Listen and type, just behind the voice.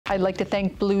I'd like to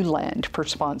thank Blue Land for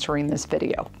sponsoring this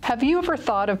video. Have you ever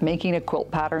thought of making a quilt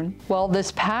pattern? Well,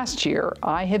 this past year,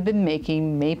 I have been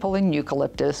making Maple and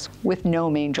Eucalyptus with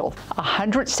Gnome Angle,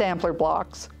 100 sampler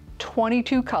blocks,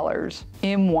 22 colors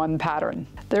in one pattern.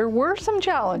 There were some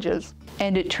challenges,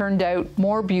 and it turned out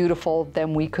more beautiful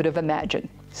than we could have imagined.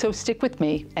 So stick with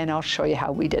me and I'll show you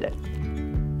how we did it.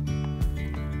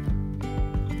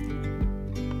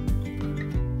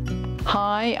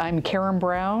 Hi, I'm Karen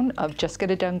Brown of Just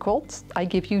Get It Done Quilts. I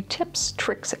give you tips,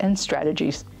 tricks, and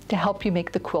strategies to help you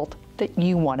make the quilt that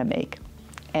you want to make.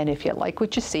 And if you like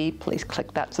what you see, please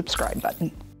click that subscribe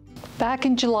button. Back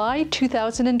in July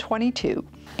 2022,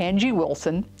 Angie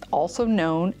Wilson, also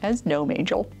known as Gnome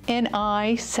Angle, and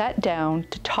I sat down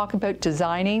to talk about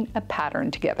designing a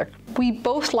pattern together. We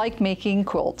both like making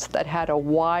quilts that had a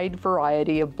wide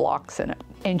variety of blocks in it,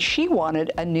 and she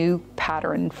wanted a new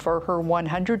pattern for her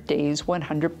 100 Days,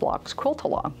 100 Blocks quilt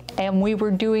along. And we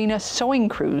were doing a sewing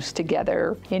cruise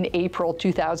together in April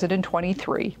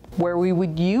 2023, where we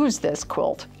would use this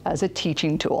quilt as a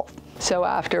teaching tool. So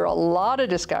after a lot of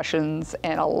discussions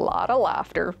and a lot of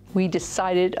laughter, we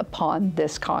decided upon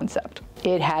this concept.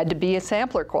 It had to be a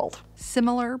sampler quilt.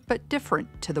 Similar but different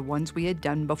to the ones we had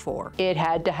done before. It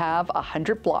had to have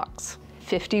 100 blocks.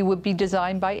 50 would be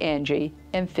designed by Angie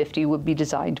and 50 would be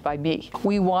designed by me.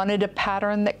 We wanted a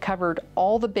pattern that covered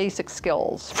all the basic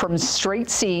skills, from straight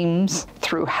seams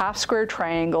through half square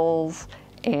triangles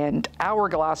and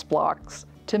hourglass blocks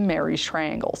to Mary's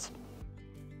triangles.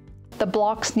 The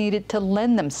blocks needed to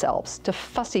lend themselves to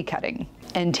fussy cutting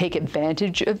and take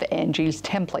advantage of Angie's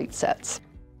template sets.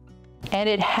 And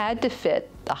it had to fit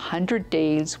the 100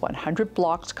 Days, 100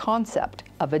 Blocks concept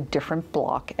of a different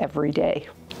block every day.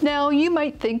 Now, you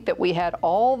might think that we had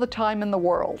all the time in the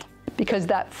world, because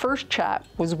that first chat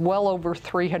was well over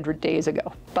 300 days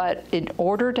ago. But in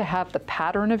order to have the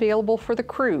pattern available for the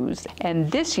cruise and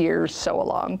this year's sew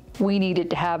along, we needed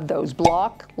to have those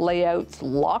block layouts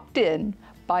locked in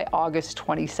by August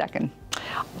 22nd.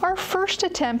 Our first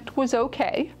attempt was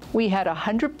okay. We had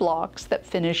 100 blocks that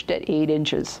finished at 8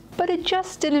 inches, but it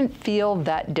just didn't feel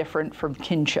that different from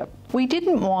kinship. We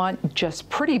didn't want just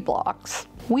pretty blocks.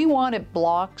 We wanted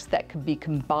blocks that could be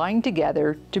combined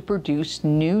together to produce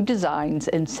new designs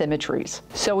and symmetries.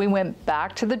 So we went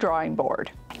back to the drawing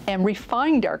board and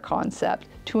refined our concept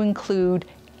to include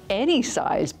any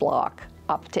size block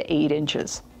up to 8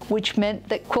 inches, which meant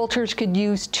that quilters could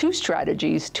use 2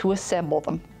 strategies to assemble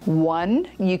them. One,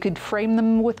 you could frame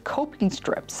them with coping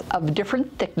strips of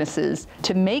different thicknesses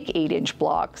to make 8-inch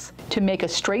blocks to make a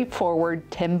straightforward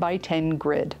 10 by 10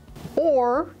 grid.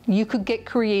 Or you could get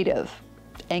creative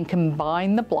and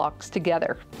combine the blocks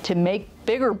together to make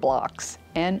bigger blocks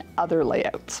and other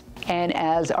layouts. And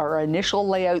as our initial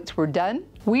layouts were done,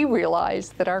 we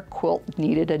realized that our quilt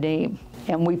needed a name.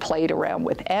 And we played around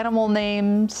with animal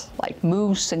names like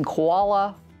moose and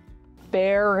koala,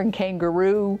 bear and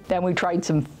kangaroo. Then we tried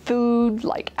some food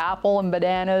like apple and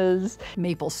bananas,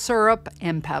 maple syrup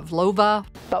and pavlova.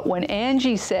 But when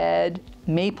Angie said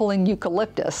Maple and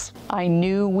Eucalyptus, I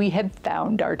knew we had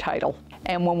found our title.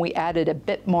 And when we added a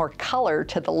bit more color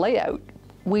to the layout,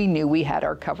 we knew we had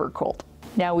our cover quilt.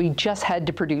 Now we just had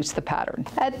to produce the pattern.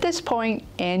 At this point,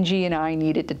 Angie and I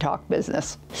needed to talk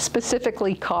business,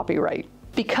 specifically copyright.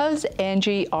 Because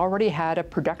Angie already had a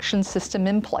production system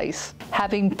in place,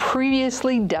 having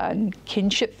previously done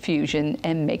Kinship Fusion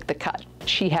and Make the Cut.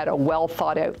 She had a well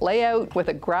thought out layout with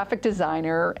a graphic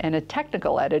designer and a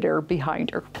technical editor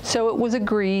behind her. So it was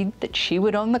agreed that she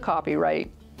would own the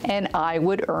copyright and I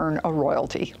would earn a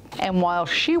royalty. And while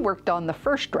she worked on the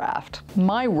first draft,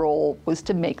 my role was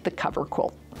to make the cover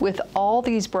quilt. With all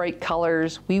these bright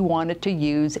colors, we wanted to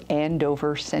use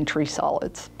Andover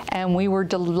Solids. And we were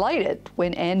delighted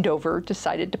when Andover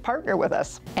decided to partner with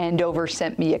us. Andover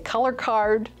sent me a color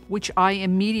card, which I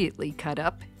immediately cut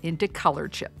up into color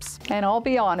chips. And I'll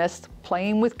be honest,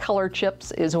 playing with color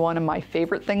chips is one of my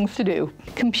favorite things to do.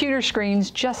 Computer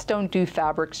screens just don't do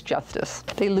fabrics justice.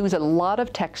 They lose a lot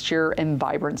of texture and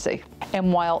vibrancy.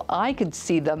 And while I could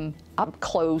see them up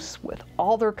close with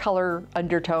all their color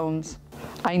undertones,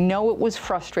 I know it was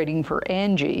frustrating for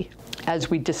Angie as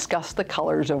we discussed the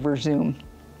colors over Zoom.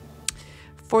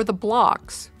 For the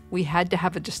blocks, we had to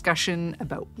have a discussion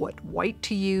about what white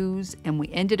to use, and we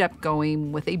ended up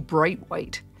going with a bright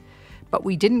white. But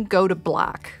we didn't go to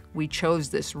black. We chose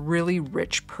this really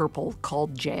rich purple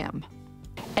called Jam.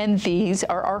 And these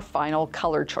are our final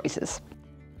color choices.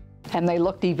 And they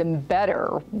looked even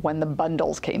better when the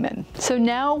bundles came in. So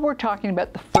now we're talking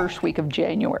about the first week of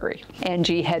January.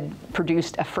 Angie had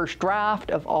produced a first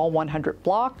draft of all 100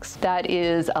 blocks. That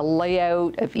is a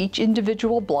layout of each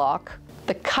individual block,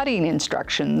 the cutting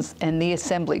instructions and the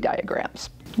assembly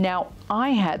diagrams. Now, I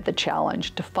had the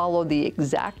challenge to follow the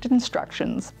exact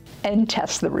instructions and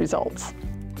test the results.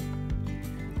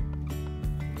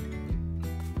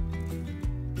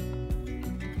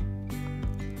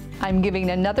 I'm giving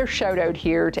another shout out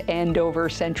here to Andover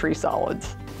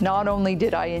Solids. Not only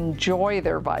did I enjoy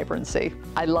their vibrancy,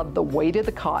 I love the weight of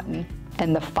the cotton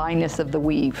and the fineness of the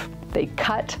weave. They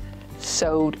cut,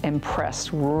 sewed, and pressed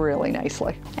really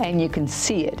nicely, and you can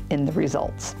see it in the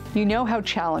results. You know how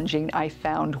challenging I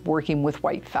found working with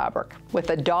white fabric.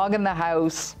 With a dog in the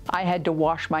house, I had to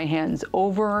wash my hands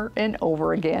over and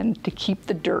over again to keep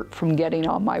the dirt from getting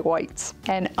on my whites.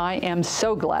 And I am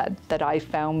so glad that I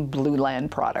found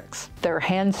Blueland products. Their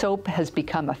hand soap has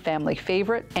become a family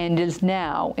favorite and is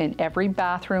now in every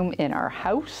bathroom in our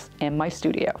house and my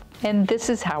studio. And this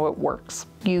is how it works.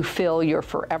 You fill your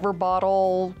Forever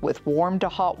bottle with warm to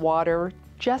hot water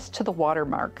just to the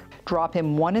watermark. Drop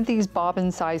in one of these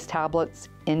bobbin-sized tablets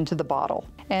into the bottle.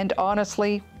 And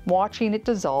honestly, watching it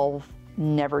dissolve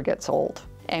never gets old.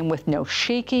 And with no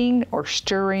shaking or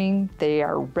stirring, they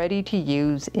are ready to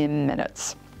use in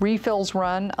minutes. Refills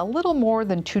run a little more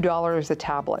than $2 a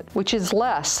tablet, which is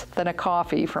less than a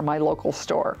coffee from my local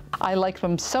store. I like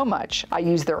them so much, I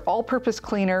use their all-purpose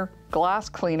cleaner, glass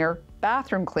cleaner,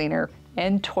 bathroom cleaner,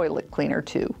 and toilet cleaner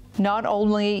too. Not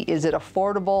only is it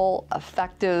affordable,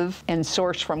 effective, and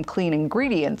sourced from clean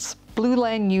ingredients,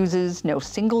 Blueland uses no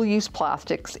single-use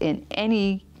plastics in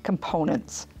any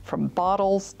components, from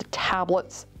bottles to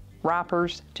tablets,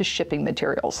 wrappers to shipping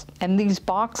materials. And these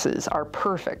boxes are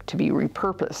perfect to be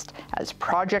repurposed as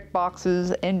project boxes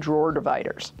and drawer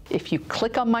dividers. If you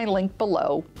click on my link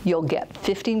below, you'll get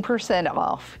 15%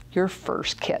 off your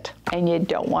first kit, and you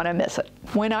don't want to miss it.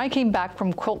 When I came back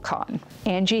from QuiltCon,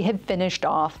 Angie had finished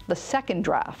off the second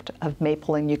draft of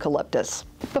Maple and Eucalyptus.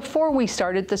 Before we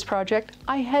started this project,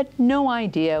 I had no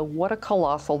idea what a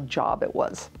colossal job it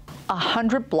was.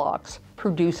 100 blocks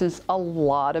produces a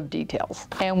lot of details.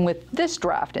 And with this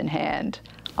draft in hand,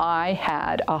 I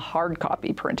had a hard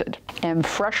copy printed. And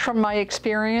fresh from my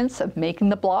experience of making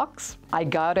the blocks, I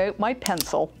got out my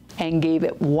pencil and gave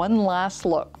it one last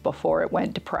look before it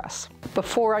went to press.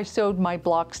 Before I sewed my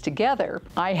blocks together,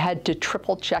 I had to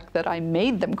triple check that I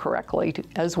made them correctly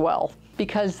as well,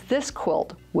 because this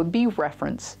quilt would be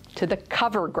referenced to the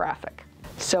cover graphic.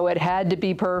 So it had to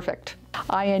be perfect.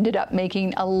 I ended up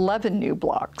making 11 new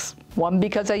blocks. 1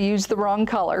 because I used the wrong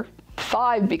color,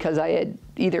 5 because I had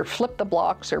either flipped the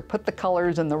blocks or put the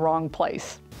colors in the wrong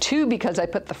place, 2 because I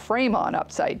put the frame on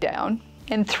upside down,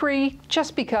 and 3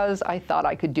 just because I thought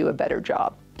I could do a better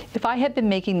job. If I had been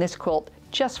making this quilt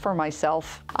just for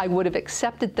myself, I would have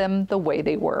accepted them the way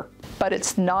they were. But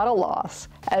it's not a loss,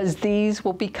 as these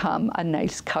will become a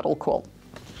nice cuddle quilt.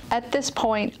 At this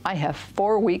point, I have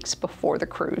 4 weeks before the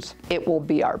cruise. It will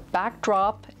be our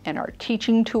backdrop and our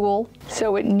teaching tool,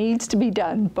 so it needs to be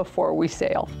done before we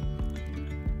sail.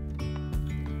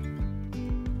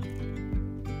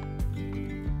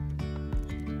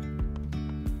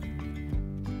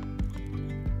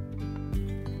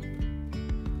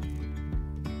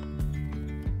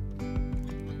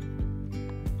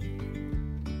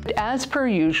 As per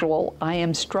usual, I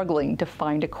am struggling to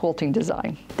find a quilting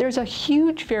design. There's a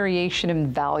huge variation in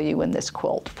value in this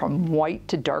quilt, from white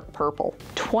to dark purple,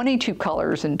 22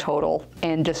 colors in total,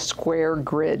 and a square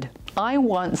grid. I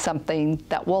want something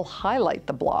that will highlight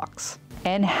the blocks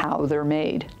and how they're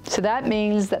made. So that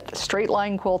means that the straight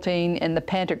line quilting and the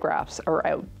pantographs are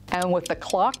out. And with the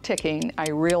clock ticking, I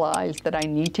realized that I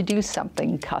need to do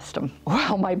something custom.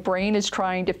 While my brain is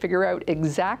trying to figure out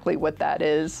exactly what that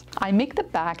is, I make the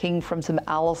backing from some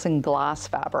Allison glass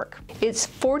fabric. It's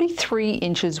 43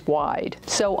 inches wide,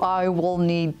 so I will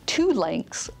need 2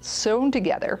 lengths sewn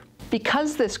together.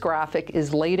 Because this graphic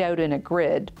is laid out in a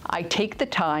grid, I take the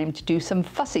time to do some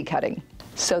fussy cutting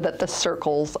so that the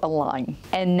circles align.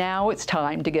 And now it's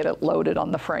time to get it loaded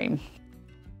on the frame.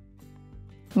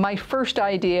 My first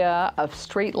idea of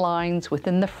straight lines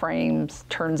within the frames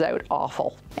turns out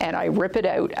awful, and I rip it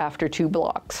out after 2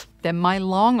 blocks. Then my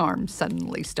long arm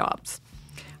suddenly stops,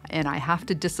 and I have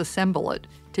to disassemble it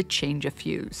to change a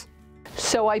fuse.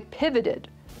 So I pivoted,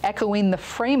 echoing the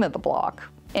frame of the block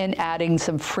and adding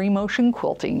some free motion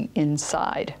quilting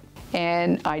inside.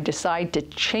 And I decide to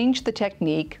change the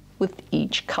technique with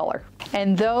each color.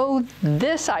 And though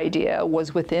this idea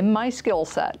was within my skill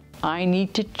set, I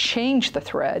need to change the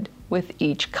thread with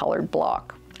each colored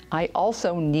block. I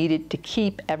also needed to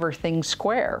keep everything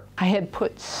square. I had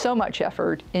put so much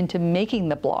effort into making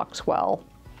the blocks well,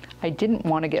 I didn't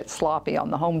want to get sloppy on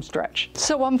the home stretch.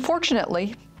 So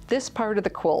unfortunately, This part of the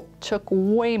quilt took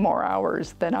way more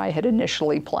hours than I had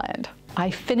initially planned. I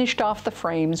finished off the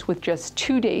frames with just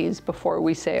 2 days before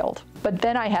we sailed. But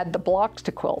then I had the blocks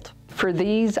to quilt. For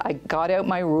these, I got out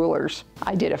my rulers.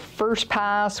 I did a first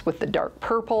pass with the dark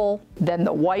purple, then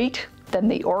the white, then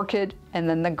the orchid, and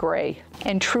then the gray.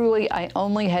 And truly, I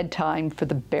only had time for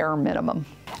the bare minimum.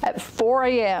 At 4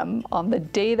 a.m. on the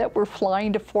day that we're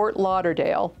flying to Fort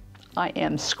Lauderdale, I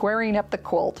am squaring up the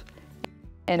quilt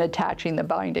and attaching the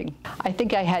binding. I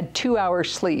think I had 2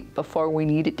 hours sleep before we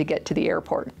needed to get to the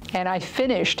airport. And I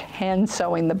finished hand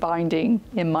sewing the binding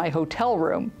in my hotel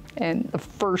room and the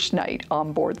first night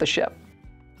on board the ship.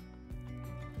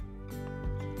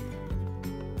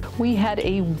 We had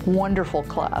a wonderful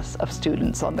class of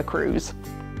students on the cruise.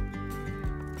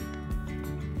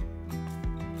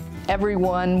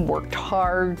 Everyone worked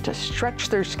hard to stretch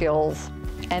their skills,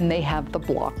 and they have the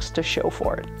blocks to show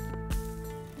for it.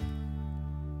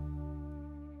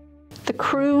 The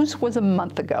cruise was a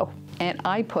month ago, and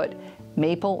I put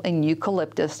Maple and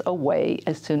Eucalyptus away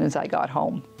as soon as I got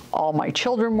home. All my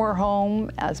children were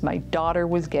home as my daughter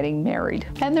was getting married,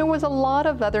 and there was a lot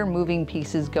of other moving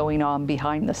pieces going on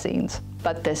behind the scenes.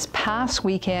 But this past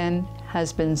weekend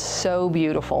has been so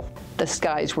beautiful. The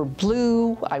skies were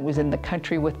blue, I was in the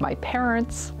country with my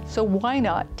parents, so why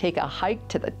not take a hike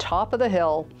to the top of the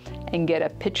hill and get a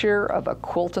picture of a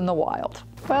quilt in the wild?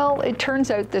 Well, it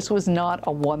turns out this was not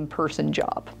a one-person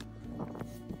job.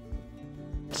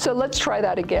 So let's try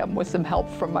that again with some help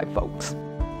from my folks.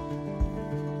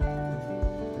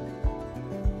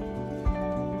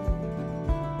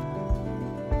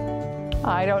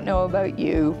 I don't know about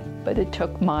you, but it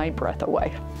took my breath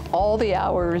away. All the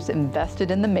hours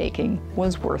invested in the making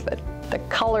was worth it. The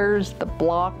colors, the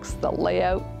blocks, the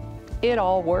layout, it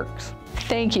all works.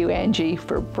 Thank you, Angie,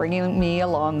 for bringing me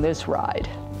along this ride.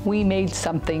 We made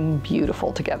something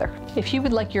beautiful together. If you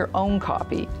would like your own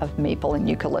copy of Maple and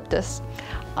Eucalyptus,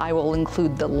 I will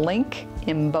include the link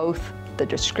in both the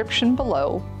description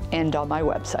below and on my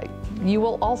website. You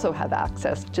will also have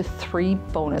access to 3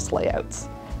 bonus layouts: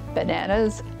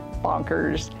 bananas,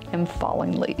 bonkers, and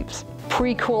falling leaves.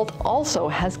 Pre-Quilt also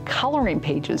has coloring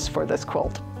pages for this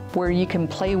quilt, where you can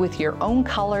play with your own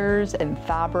colors and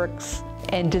fabrics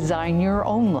and design your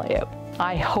own layout.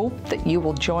 I hope that you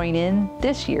will join in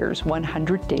this year's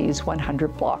 100 Days,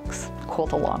 100 Blocks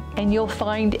Quilt Along, and you'll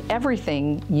find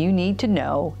everything you need to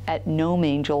know at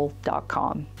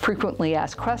gnomeangel.com. Frequently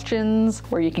asked questions,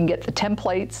 where you can get the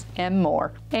templates, and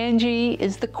more. Angie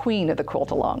is the queen of the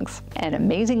quilt-alongs, an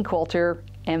amazing quilter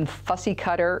and fussy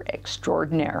cutter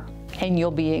extraordinaire, and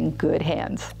you'll be in good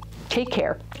hands. Take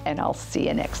care, and I'll see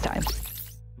you next time.